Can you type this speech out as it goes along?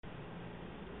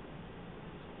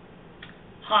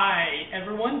Hi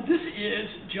everyone, this is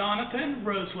Jonathan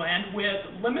Roseland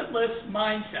with Limitless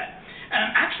Mindset, and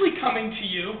I'm actually coming to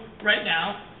you right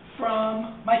now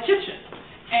from my kitchen.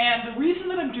 And the reason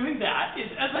that I'm doing that is,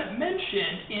 as I've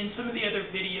mentioned in some of the other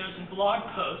videos and blog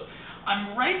posts,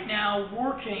 I'm right now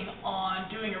working on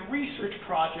doing a research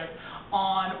project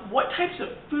on what types of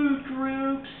food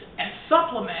groups and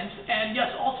supplements, and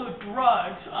yes, also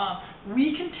drugs,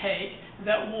 we can take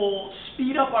that will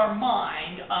speed up our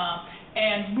mind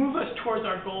and move us towards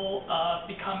our goal of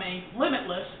becoming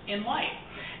limitless in life.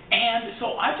 And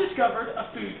so I've discovered a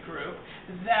food group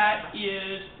that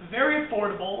is very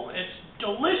affordable, it's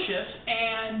delicious,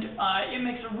 and it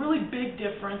makes a really big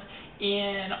difference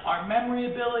in our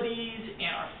memory abilities, in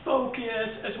our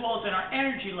focus, as well as in our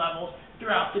energy levels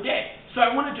throughout the day. So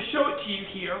I wanted to show it to you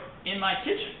here in my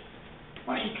kitchen.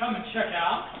 Why don't you come and check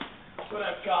out what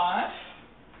I've got.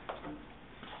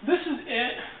 This is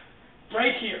it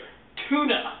right here.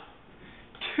 Tuna.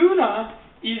 Tuna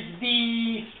is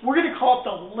we're going to call it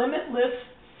the limitless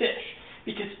fish,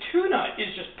 because tuna is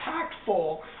just packed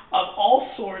full of all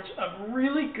sorts of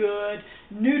really good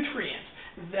nutrients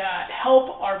that help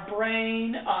our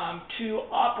brain to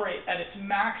operate at its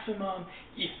maximum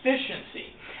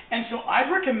efficiency. And so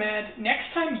I'd recommend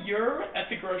next time you're at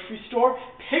the grocery store,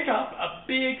 pick up a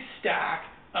big stack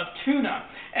of tuna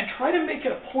and try to make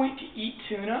it a point to eat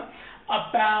tuna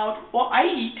I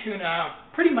eat tuna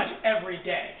pretty much every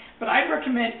day, but I'd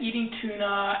recommend eating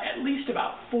tuna at least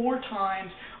about 4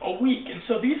 times a week. And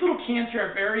so these little cans here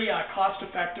are very cost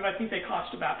effective. I think they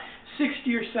cost about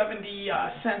 60 or 70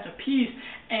 cents a piece,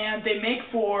 and they make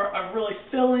for a really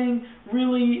filling,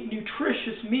 really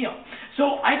nutritious meal.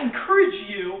 So I'd encourage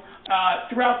you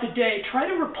throughout the day, try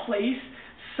to replace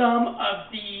some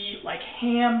of the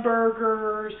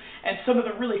hamburgers and some of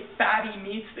the really fatty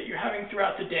meats that you're having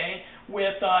throughout the day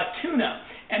with tuna.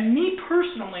 And me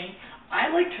personally,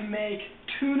 I like to make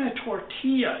tuna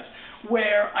tortillas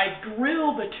where I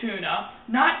grill the tuna,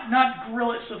 not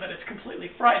grill it so that it's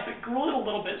completely fried, but grill it a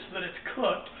little bit so that it's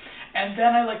cooked. And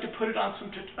then I like to put it on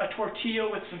a tortilla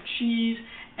with some cheese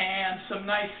and some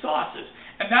nice sauces.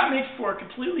 And that makes for a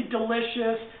completely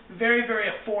delicious, very, very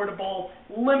affordable,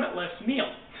 limitless meal.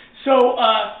 So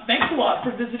thanks a lot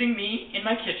for visiting me in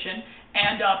my kitchen,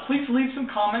 and please leave some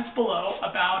comments below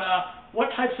about what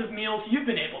types of meals you've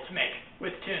been able to make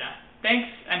with tuna. Thanks,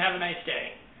 and have a nice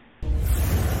day.